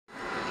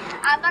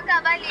Apa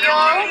kabar, Leo?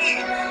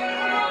 Bye.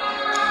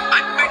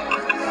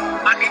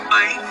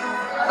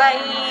 Bye.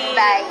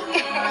 Bye.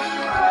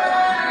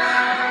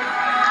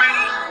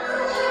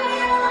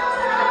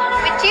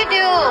 What you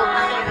do?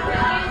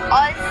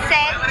 All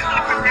set?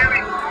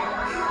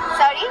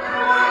 Sorry?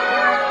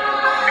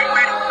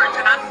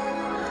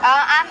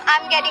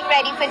 I'm getting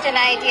ready for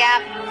tonight, yeah.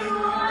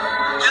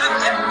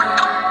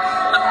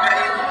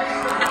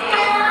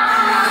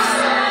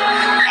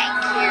 Thank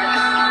you.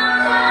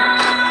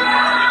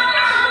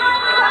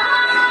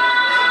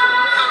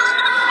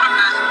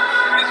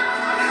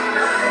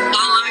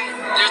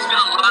 There's been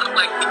a lot of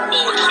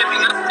people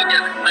shipping us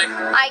together.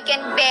 I can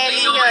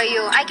barely hear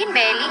you. I can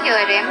barely hear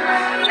him.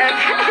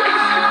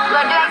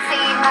 What do I say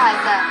in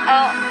Bahasa?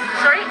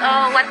 Sorry,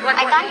 what?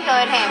 I can't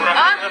hear him.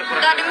 Oh,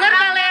 nggak dengar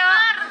Kak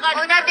Leo.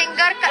 Udah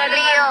dengar Kak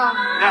Leo.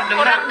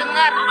 Kurang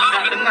dengar.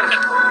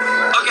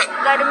 Okay.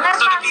 Gak dengar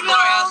So the Kak people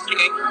Leo. are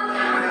asking,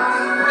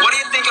 what do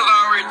you think of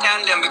our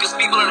tandem? Because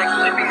people are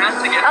shipping us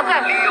together.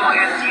 Okay. Leo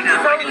and Tina.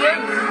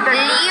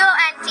 Leo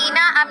and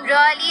Tina, I'm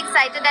really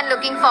excited and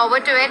looking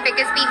forward to it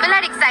because people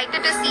are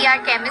excited to see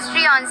our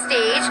chemistry on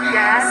stage.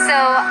 Yes. So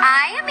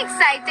I am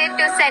excited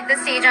to set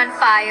the stage on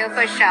fire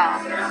for sure.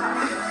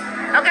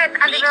 Oke,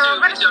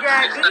 anti-developers,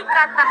 jadi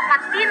kata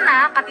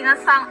Katina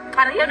sang,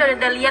 kalian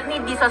udah lihat nih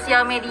di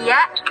sosial media,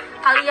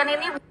 kalian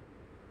ini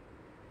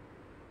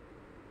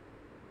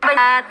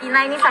Tina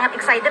ini sangat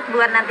excited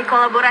buat nanti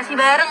kolaborasi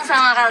bareng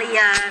sama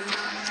kalian.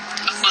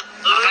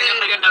 Makanya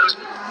kalian harus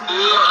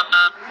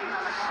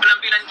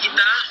penampilan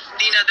kita,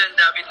 Tina dan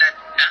David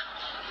nanti, ya?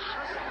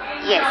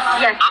 Yes.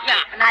 Yes.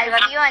 Okay. And I'll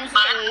see you on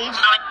stage.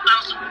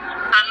 Langsung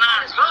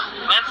sana,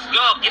 let's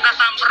go. Kita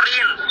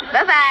samperin.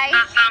 Bye-bye.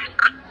 Kita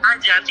samperin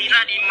aja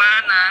Tina di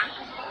mana?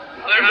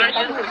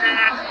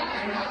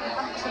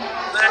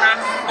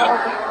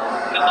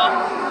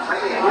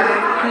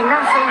 Tina,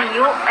 so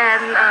you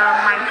and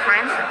my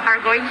friends are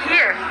going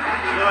here.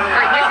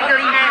 Like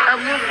basically a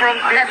move from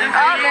that.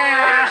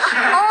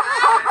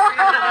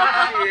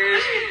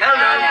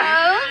 Hello.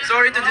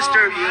 Sorry to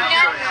disturb you.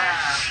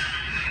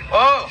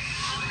 Oh.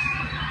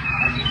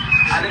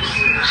 Alex,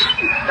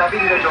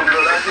 David na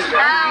jomblo natin.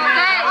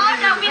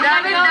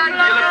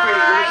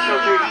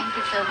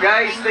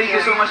 Guys, thank you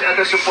so much at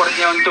the support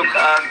niyo untuk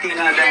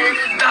Tina dan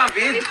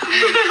David.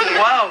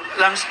 Wow,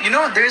 you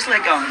know, there's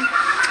like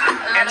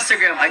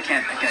Instagram. I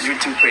can't. You're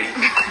too pretty.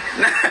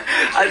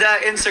 Ada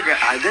Instagram.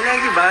 Ada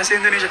lagi bahasa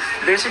Indonesia.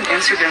 There's an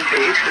Instagram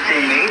page that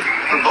they made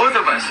for both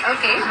of us.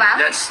 Okay,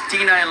 wow. That's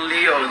Tina and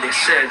Leo. They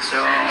said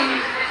so.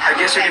 I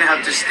guess you're gonna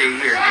have to stay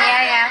here.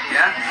 Yeah.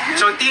 Yeah?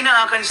 So,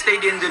 Tina akan stay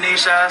di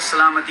Indonesia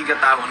selama 3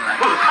 tahun lang.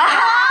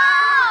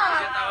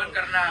 3 tahun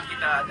karena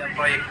kita ada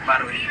proyek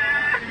baru nih.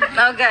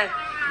 Okay.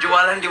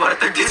 Jualan di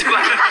warteg di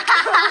Jualan.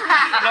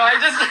 No, I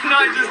just told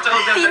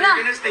them that Tina. you're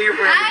gonna stay here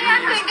for I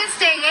am 3 years. going to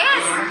stay,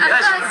 yes. Of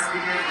Yes. course.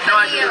 No,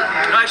 For you.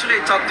 actually,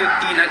 I talked to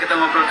Tina, kita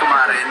ngobrol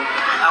kemarin.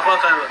 Ako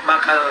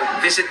bakal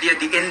visit dia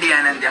di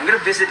India nanti. I'm gonna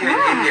visit you in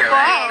India,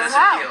 right? That's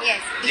a deal. Yes,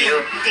 Deal.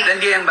 deal.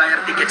 Then dia yang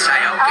bayar tiket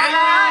saya, okay? And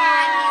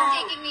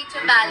he's taking me to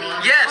Bali.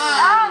 Yes.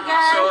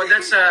 Okay. So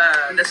that's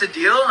a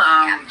deal.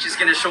 She's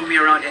gonna show me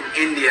around in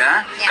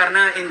India. Yeah.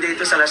 Karena India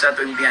itu salah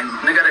satu impian,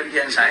 negara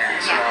impian saya.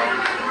 So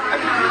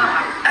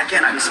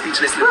again, I'm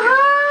speechless.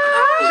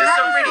 She's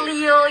so pretty.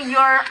 Leo,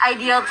 your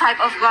ideal type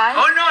of guy?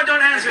 Oh no! Don't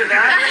answer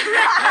that.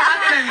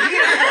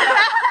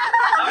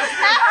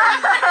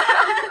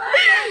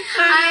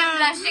 I am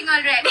blushing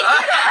already.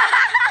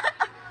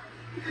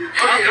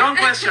 Okay, wrong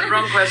question.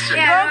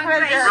 Yeah,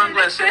 wrong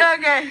question.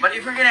 Okay. But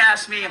if you're gonna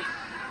ask me,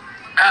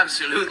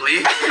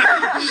 absolutely.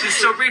 She's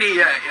so pretty,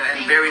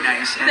 and very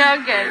nice, and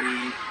Okay.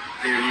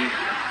 very good.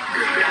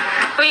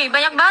 Wih,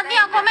 banyak banget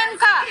nih yang komen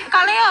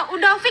Kak Leo,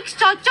 udah fix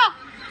cocok.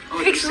 Oh,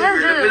 Fix so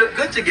good. banget. We look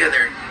good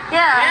together.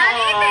 Yeah.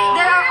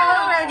 They are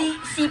already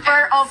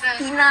shipper of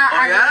Tina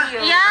Oh and ya?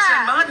 Leo.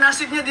 Kasian banget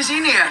nasibnya di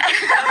sini ya.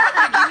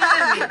 Dapat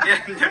beginian nih.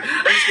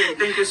 I'm just kidding.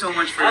 Thank you so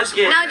much for your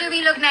support. Now do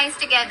we look nice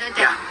together?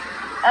 Yeah.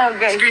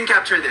 Okay. Screen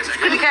capture this.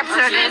 Okay? Capture.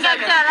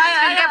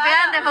 Ayo, ya,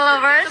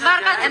 developers.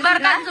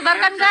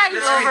 Sebarkan guys.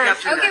 Screen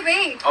capture Okay, that.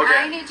 wait. Okay.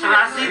 I need to...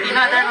 Serasi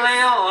Tina dan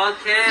Leo,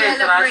 oke.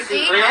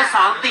 Celebrity. Serasi Leo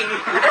salting.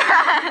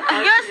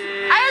 Yes,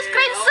 ayo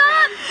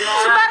screenshot.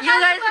 Sebarkan. You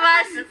guys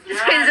must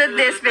screenshot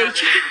this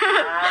page.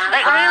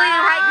 Like really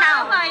right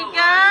now. Oh my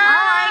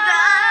god.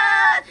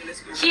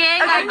 Cie,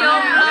 gak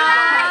jomblo.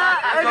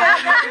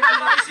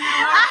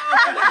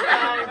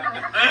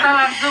 Kita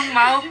langsung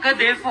mau ke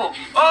Devo.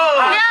 Oh!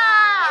 Ya,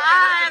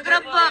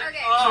 grebek.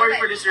 Okay. Sorry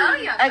for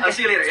disturbing. Oh, yeah. I'll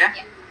see you later, yeah?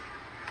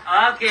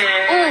 Oke.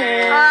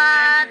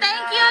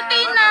 Thank you,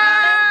 Tina.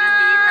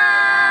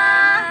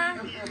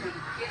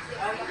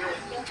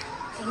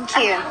 Thank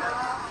you.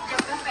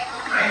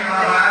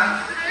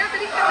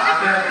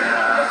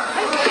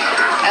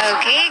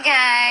 Okay,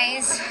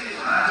 guys.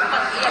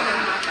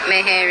 My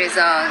hair is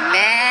all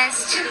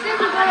messed.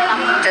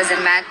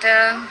 Doesn't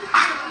matter.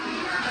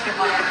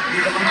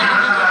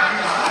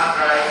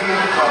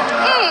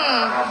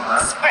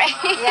 Spray.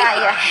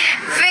 Yeah.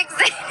 Fix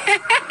it.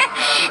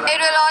 It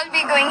will all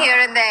be going here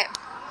and there.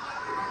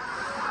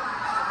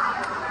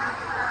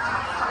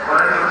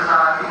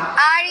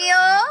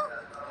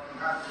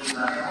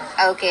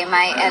 Okay,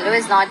 my Elo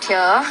is not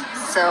here,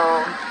 so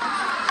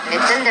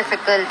little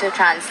difficult to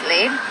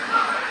translate.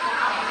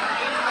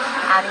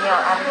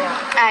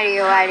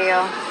 Ario.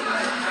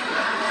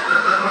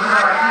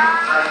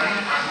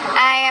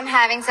 I am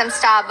having some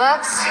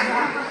Starbucks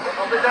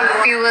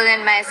fuel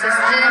in my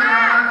system,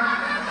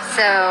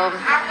 so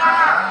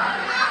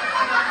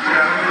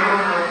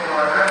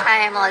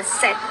I am all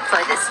set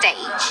for the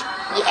stage.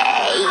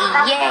 Yay!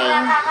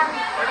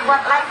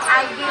 Buat live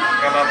ID.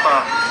 Kenapa?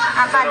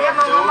 Apa dia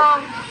mau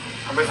ngomong?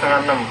 Sampai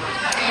setengah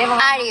 6.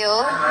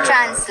 Ario,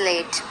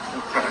 translate.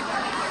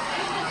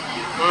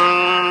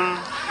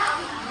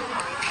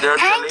 They're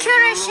Thank you,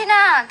 telling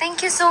Rashina.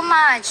 Thank you so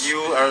much.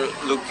 you are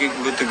looking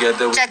good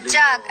together with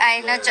Chachak,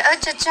 I know.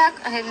 Chachak.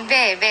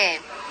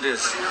 Where?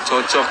 this.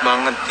 Cocok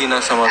banget Tina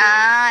sama lu.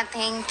 Ah,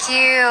 thank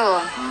you.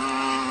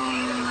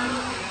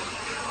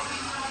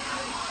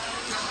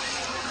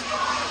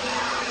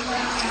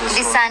 This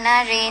Di one.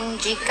 sana rain,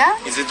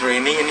 Jika? Is it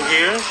raining in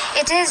here?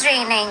 It is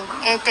raining.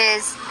 It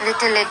is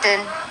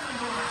little.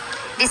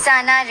 Di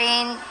sana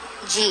rain,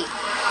 G.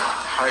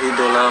 Hi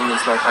Idola means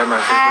like hi my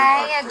favorite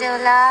Hi, artist.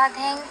 Adola.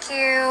 Thank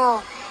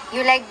you.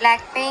 You like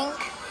Blackpink?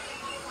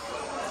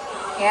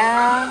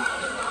 Yeah.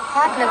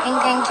 Hot looking.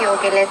 Thank you.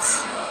 Okay,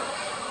 let's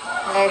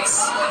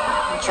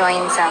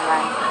join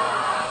someone.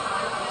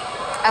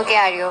 Okay,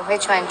 Aryo,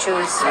 which one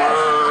choose?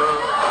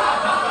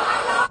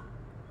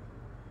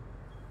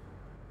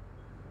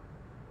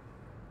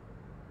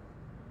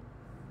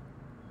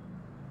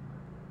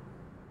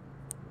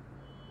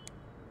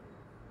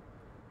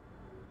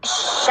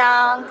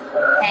 Shank,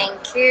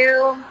 thank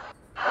you.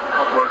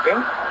 Not working?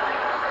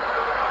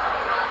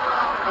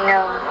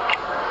 No.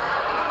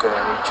 Okay,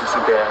 choose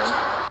again.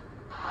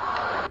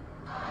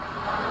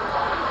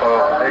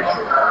 Oh, there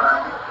you go.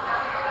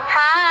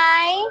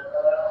 Hi.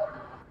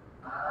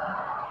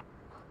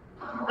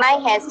 My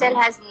hairstyle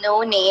has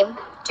no name,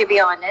 to be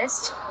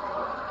honest.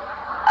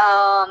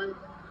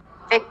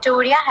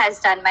 Victoria has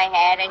done my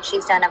hair and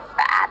she's done a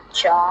fab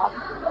job.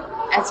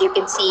 As you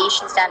can see,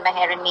 she's done my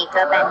hair and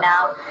makeup, and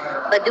now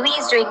Badui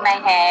is doing my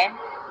hair,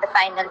 the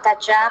final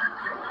touch-up.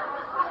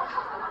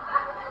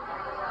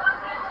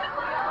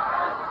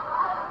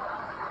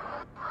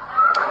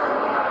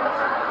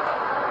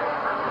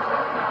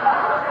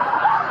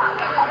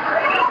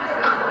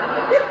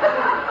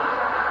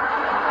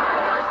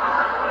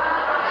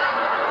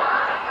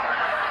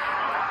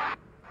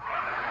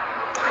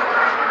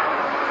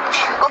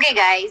 Okay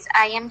guys,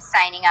 I am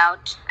signing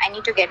out. I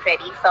need to get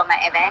ready for my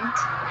event.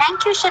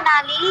 Thank you,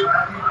 Shanali.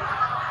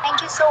 Thank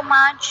you so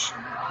much.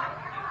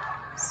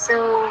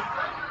 So,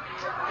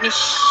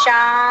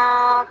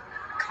 Nisha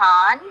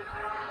Khan.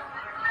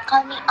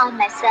 Call me on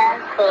my cell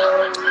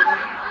phone.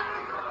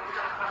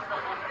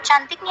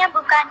 Cantiknya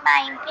bukan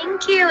main.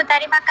 Thank you.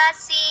 Terima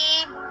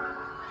kasih.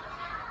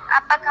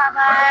 Apa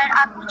kabar?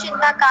 Aku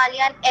cinta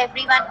kalian,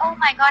 everyone. Oh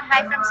my god,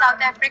 hi from South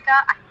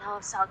Africa. I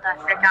love South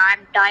Africa.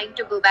 I'm dying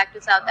to go back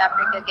to South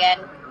Africa again.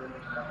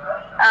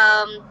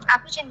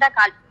 Aku cinta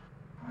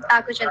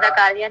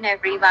kalian,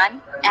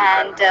 everyone.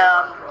 And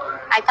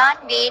I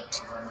can't wait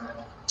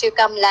to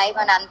come live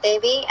on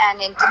Antv and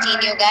entertain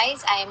you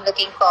guys. I am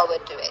looking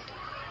forward to it.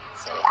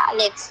 So yeah,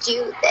 let's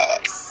do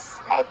this.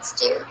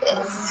 Catch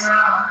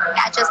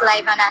us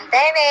live on Antv.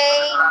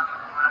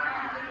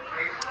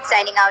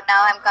 Signing out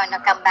now. I'm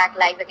gonna come back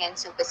live again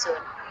super soon.